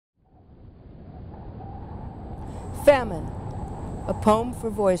Famine, a poem for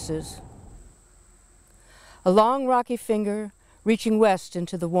voices. A long rocky finger reaching west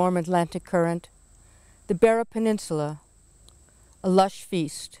into the warm Atlantic current, the Barra Peninsula, a lush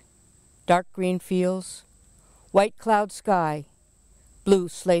feast, dark green fields, white cloud sky, blue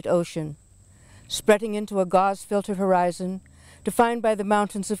slate ocean, spreading into a gauze-filtered horizon defined by the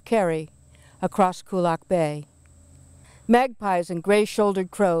mountains of Kerry across Kulak Bay. Magpies and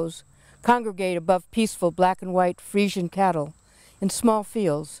gray-shouldered crows congregate above peaceful black and white Frisian cattle in small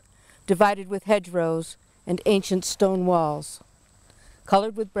fields divided with hedgerows and ancient stone walls,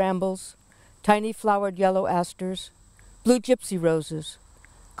 colored with brambles, tiny flowered yellow asters, blue gypsy roses,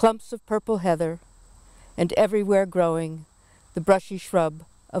 clumps of purple heather, and everywhere growing the brushy shrub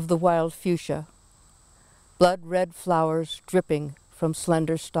of the wild fuchsia, blood-red flowers dripping from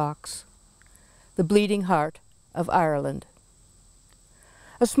slender stalks, the bleeding heart of Ireland.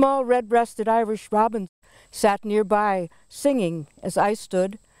 A small red-breasted Irish robin sat nearby, singing, as I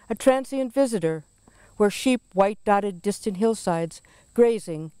stood, a transient visitor, where sheep white-dotted distant hillsides,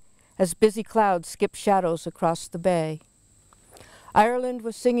 grazing, as busy clouds skipped shadows across the bay. Ireland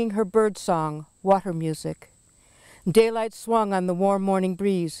was singing her bird song, water music. Daylight swung on the warm morning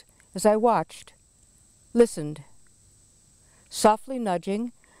breeze as I watched, listened. Softly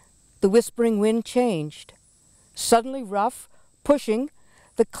nudging, the whispering wind changed. Suddenly rough, pushing,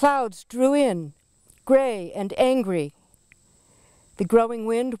 the clouds drew in, gray and angry. The growing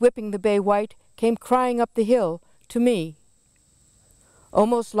wind, whipping the bay white, came crying up the hill to me.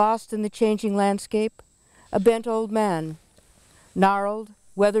 Almost lost in the changing landscape, a bent old man, gnarled,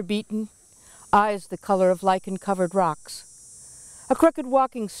 weather-beaten, eyes the color of lichen-covered rocks. A crooked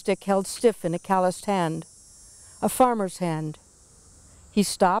walking stick held stiff in a calloused hand, a farmer's hand. He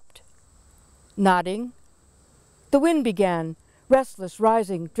stopped, nodding. The wind began, restless,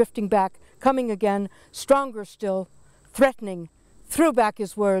 rising, drifting back, coming again, stronger still, threatening, threw back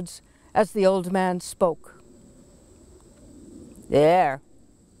his words as the old man spoke. "There,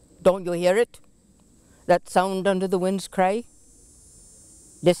 don't you hear it? That sound under the wind's cry?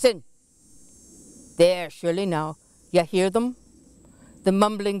 Listen. There, surely now, you hear them? The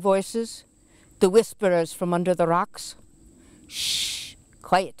mumbling voices, the whisperers from under the rocks? Shh,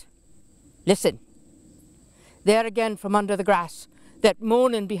 quiet. Listen. There again from under the grass, that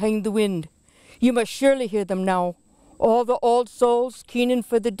moaning behind the wind. You must surely hear them now, all the old souls keening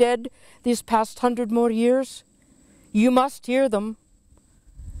for the dead these past 100 more years. You must hear them.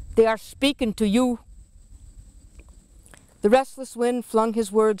 They are speaking to you." The restless wind flung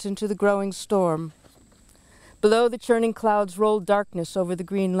his words into the growing storm. Below, the churning clouds rolled darkness over the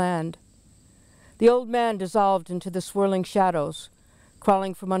green land. The old man dissolved into the swirling shadows,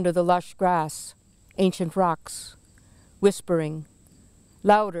 crawling from under the lush grass, ancient rocks, whispering,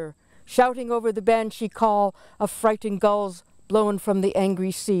 louder, shouting over the banshee call of frightened gulls blown from the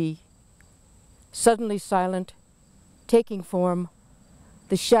angry sea. Suddenly silent, taking form,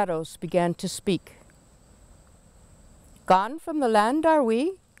 the shadows began to speak. "Gone from the land are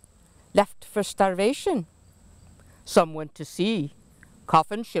we? Left for starvation? Some went to sea,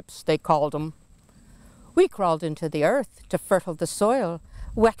 coffin ships they called 'em. We crawled into the earth to fertile the soil,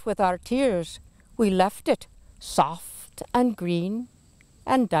 wet with our tears. We left it, soft and green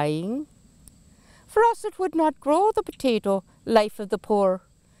and dying. For us it would not grow, the potato, life of the poor.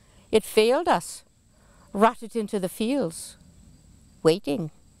 It failed us, rotted into the fields, waiting.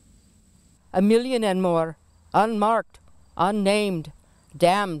 1,000,000 and more, unmarked, unnamed,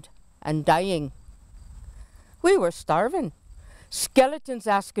 damned and dying. We were starving, skeletons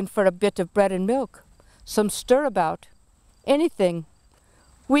asking for a bit of bread and milk, some stirabout, anything,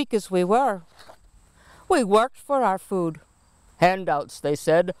 weak as we were. We worked for our food. Handouts, they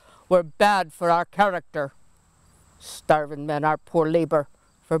said, were bad for our character. Starving men are poor labor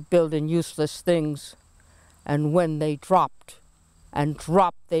for building useless things. And when they dropped, and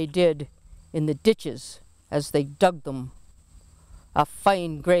dropped they did, in the ditches as they dug them, a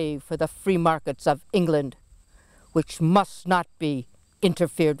fine grave for the free markets of England, which must not be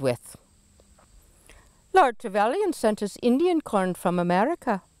interfered with. Lord Trevelyan sent us Indian corn from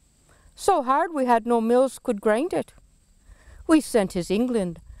America, so hard we had no mills could grind it. We sent his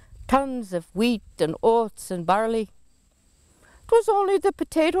England tons of wheat and oats and barley. 'Twas only the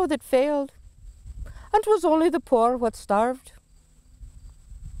potato that failed, and 'twas only the poor what starved."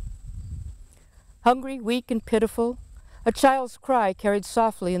 Hungry, weak, and pitiful, a child's cry carried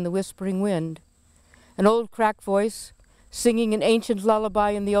softly in the whispering wind. An old cracked voice, singing an ancient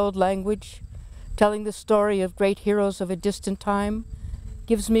lullaby in the old language, telling the story of great heroes of a distant time,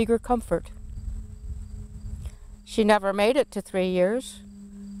 gives meager comfort. "She never made it to 3 years.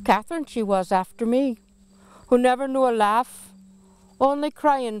 Catherine she was after me. who never knew a laugh, only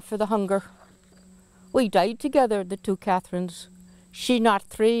crying for the hunger. We died together, the two Catherines, she not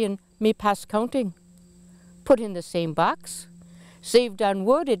 3 and me past counting. Put in the same box, saved on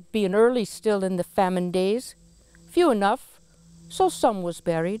wood, it being early still in the famine days. Few enough, so some was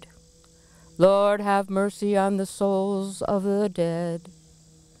buried. Lord have mercy on the souls of the dead.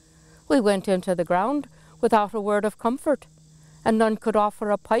 We went into the ground without a word of comfort, and none could offer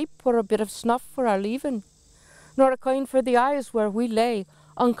a pipe or a bit of snuff for our leaving, nor a coin for the eyes where we lay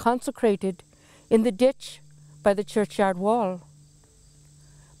unconsecrated in the ditch by the churchyard wall.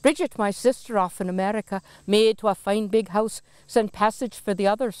 Bridget, my sister off in America, made to a fine big house, sent passage for the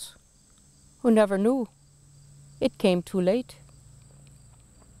others, who never knew. It came too late.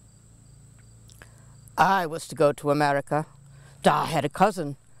 I was to go to America. Da had a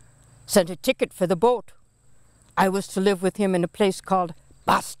cousin, sent a ticket for the boat. I was to live with him in a place called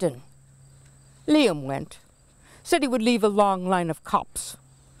Boston. Liam went. Said he would leave a long line of cops.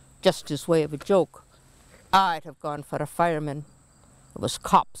 Just his way of a joke. I'd have gone for a fireman. It was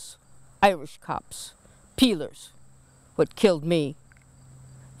cops, Irish cops, peelers, what killed me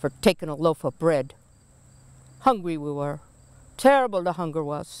for taking a loaf of bread. Hungry we were. Terrible the hunger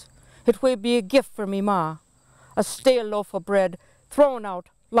was. It would be a gift for me ma. A stale loaf of bread thrown out,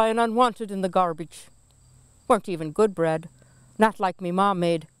 lying unwanted in the garbage. Weren't even good bread, not like me ma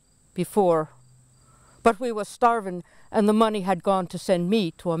made before. But we was starving, and the money had gone to send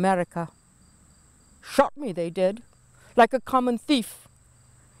me to America. Shot me, they did, like a common thief,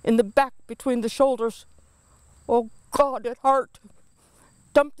 in the back between the shoulders. Oh God, it hurt.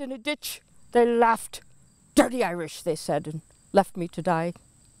 Dumped in a ditch, they laughed. Dirty Irish, they said, and left me to die.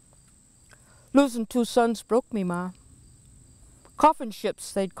 Losing 2 sons broke me, ma. Coffin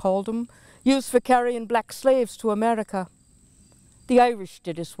ships, they'd called them, used for carrying black slaves to America. The Irish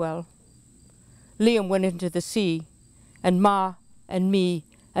did as well. Liam went into the sea, and ma and me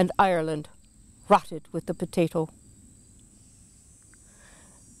and Ireland rotted with the potato.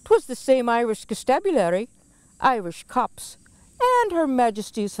 'Twas the same Irish constabulary, Irish cops, and Her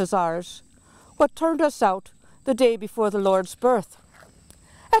Majesty's Hussars, what turned us out the day before the Lord's birth.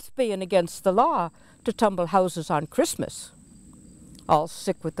 That's being against the law to tumble houses on Christmas. All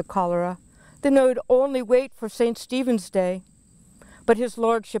sick with the cholera, they know'd only wait for St. Stephen's Day, but his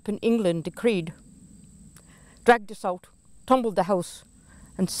lordship in England decreed. Dragged us out, tumbled the house,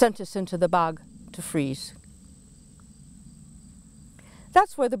 and sent us into the bog to freeze.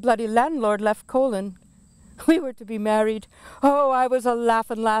 That's where the bloody landlord left Colin. We were to be married. Oh, I was a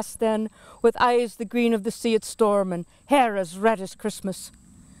laughing lass then, with eyes the green of the sea at storm and hair as red as Christmas.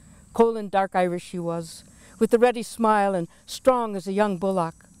 Colin dark Irish he was, with a ready smile and strong as a young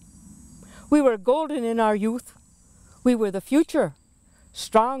bullock. We were golden in our youth. We were the future,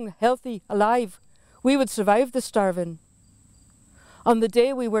 strong, healthy, alive. We would survive the starving. On the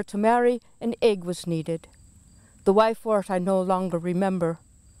day we were to marry, an egg was needed. The wife for it I no longer remember.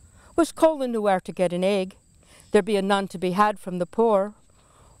 Was Colin knew where to get an egg. There be none to be had from the poor.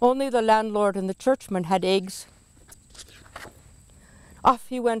 Only the landlord and the churchman had eggs. Off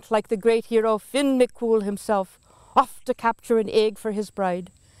he went like the great hero Finn McCool himself, off to capture an egg for his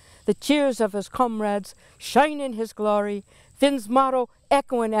bride. The cheers of his comrades shine in his glory, Finn's motto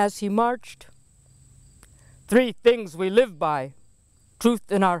echoing as he marched. 3 things we live by,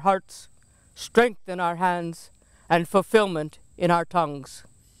 truth in our hearts, strength in our hands, and fulfillment in our tongues.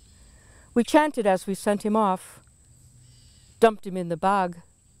 We chanted as we sent him off, dumped him in the bog.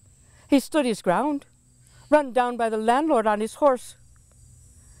 He stood his ground, run down by the landlord on his horse.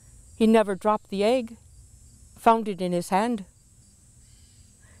 He never dropped the egg, found it in his hand.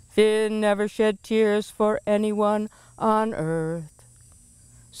 Finn never shed tears for anyone on earth.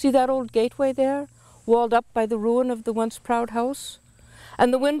 See that old gateway there, walled up by the ruin of the once proud house?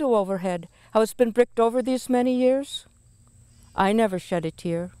 And the window overhead, how it's been bricked over these many years? I never shed a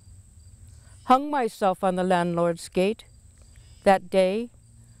tear. Hung myself on the landlord's gate that day,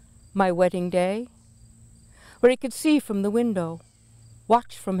 my wedding day, where he could see from the window,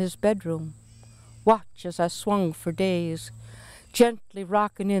 watch from his bedroom, watch as I swung for days, gently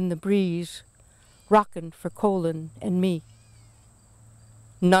rocking in the breeze, rocking for Colin and me.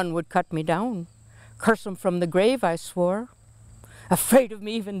 None would cut me down, curse 'em from the grave, I swore. Afraid of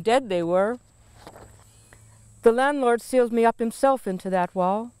me even dead they were. The landlord sealed me up himself into that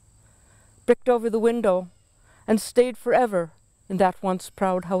wall, bricked over the window, and stayed forever in that once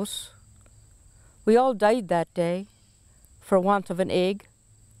proud house. We all died that day for want of an egg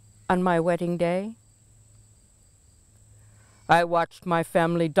on my wedding day. I watched my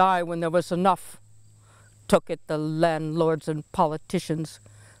family die when there was enough. Took it the landlords and politicians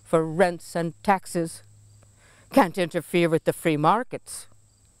for rents and taxes. Can't interfere with the free markets.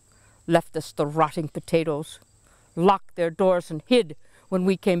 Left us the rotting potatoes, locked their doors and hid when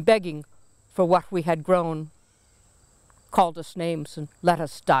we came begging for what we had grown. Called us names and let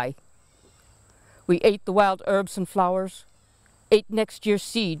us die. We ate the wild herbs and flowers, ate next year's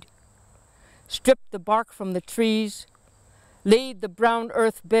seed, stripped the bark from the trees, laid the brown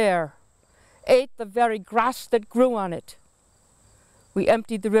earth bare, ate the very grass that grew on it. We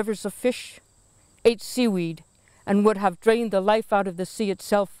emptied the rivers of fish, ate seaweed, and would have drained the life out of the sea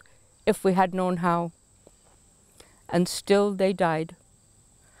itself if we had known how. And still they died.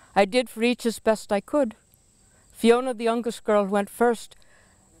 I did for each as best I could. Fiona, the youngest girl, went first,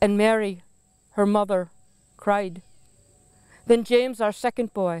 and Mary, her mother, cried. Then James, our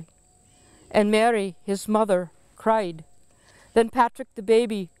second boy, and Mary, his mother, cried. Then Patrick, the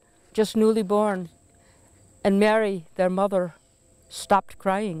baby, just newly born, and Mary, their mother, stopped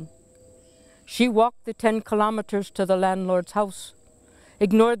crying. She walked the 10 kilometers to the landlord's house,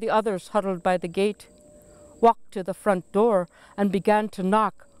 ignored the others huddled by the gate, walked to the front door and began to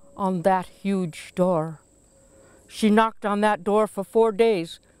knock on that huge door. She knocked on that door for 4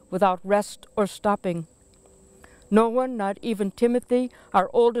 days without rest or stopping. No one, not even Timothy, our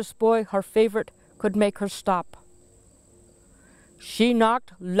oldest boy, her favorite, could make her stop. She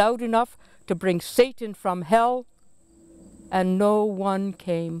knocked loud enough to bring Satan from hell, and no one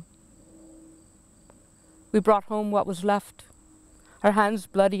came. We brought home what was left, our hands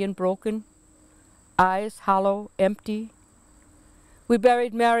bloody and broken, eyes hollow, empty. We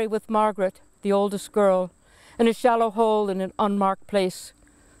buried Mary with Margaret, the oldest girl, in a shallow hole in an unmarked place,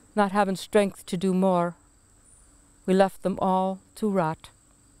 not having strength to do more. We left them all to rot.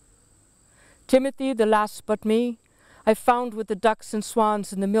 Timothy, the last but me, I found with the ducks and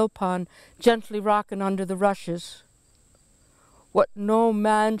swans in the mill pond, gently rocking under the rushes. What no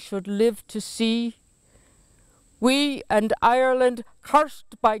man should live to see, we and Ireland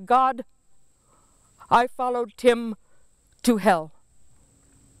cursed by God, I followed Tim to hell.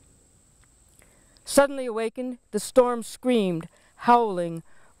 Suddenly awakened, the storm screamed, howling.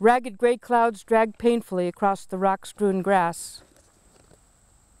 Ragged gray clouds dragged painfully across the rock-strewn grass.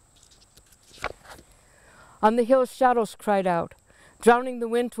 On the hill, shadows cried out. Drowning the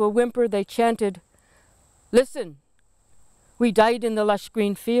wind to a whimper, they chanted, "Listen, we died in the lush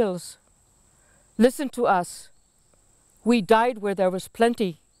green fields. Listen to us. We died where there was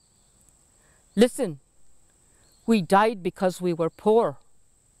plenty. Listen, we died because we were poor.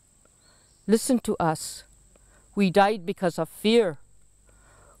 Listen to us. We died because of fear.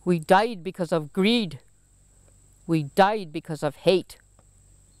 We died because of greed. We died because of hate.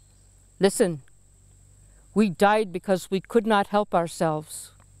 Listen, we died because we could not help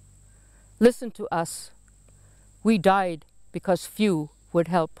ourselves. Listen to us. We died because few would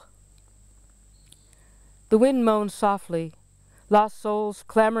help." The wind moaned softly. Lost souls,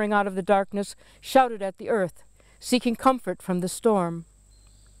 clamoring out of the darkness, shouted at the earth, seeking comfort from the storm.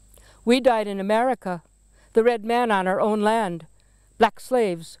 We died in America, the red man on our own land, black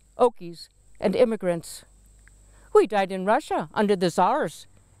slaves, Okies, and immigrants. We died in Russia under the Tsars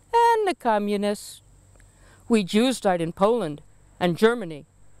and the communists. We Jews died in Poland and Germany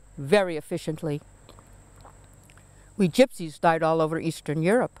very efficiently. We Gypsies died all over Eastern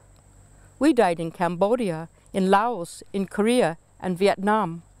Europe. We died in Cambodia, in Laos, in Korea, and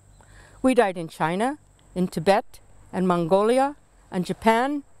Vietnam. We died in China, in Tibet, and Mongolia, and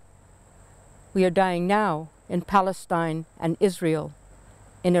Japan. We are dying now in Palestine and Israel,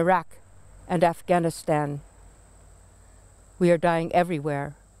 in Iraq and Afghanistan. We are dying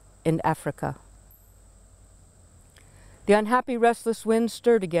everywhere in Africa. The unhappy, restless wind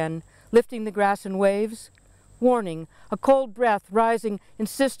stirred again, lifting the grass in waves. Warning, a cold breath rising,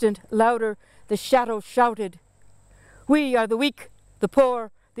 insistent, louder, the shadow shouted, "We are the weak, the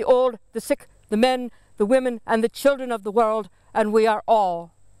poor, the old, the sick, the men, the women, and the children of the world, and we are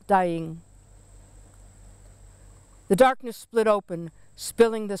all dying." The darkness split open,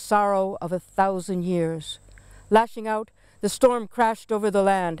 spilling the sorrow of 1,000 years. Lashing out, the storm crashed over the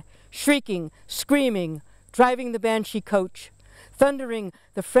land, shrieking, screaming, driving the banshee coach. Thundering,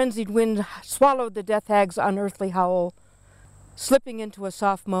 the frenzied wind swallowed the death hag's unearthly howl. Slipping into a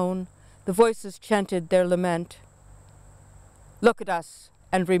soft moan, the voices chanted their lament. Look at us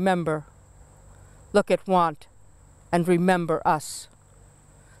and remember. Look at want and remember us.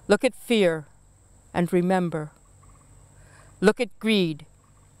 Look at fear and remember. Look at greed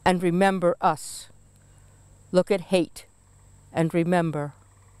and remember us. Look at hate and remember.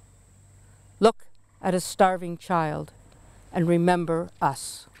 Look at a starving child and remember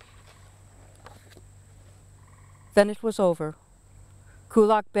us. Then it was over.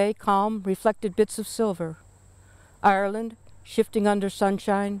 Kulak Bay, calm, reflected bits of silver. Ireland, shifting under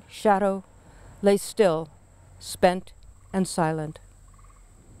sunshine, shadow, lay still, spent and silent.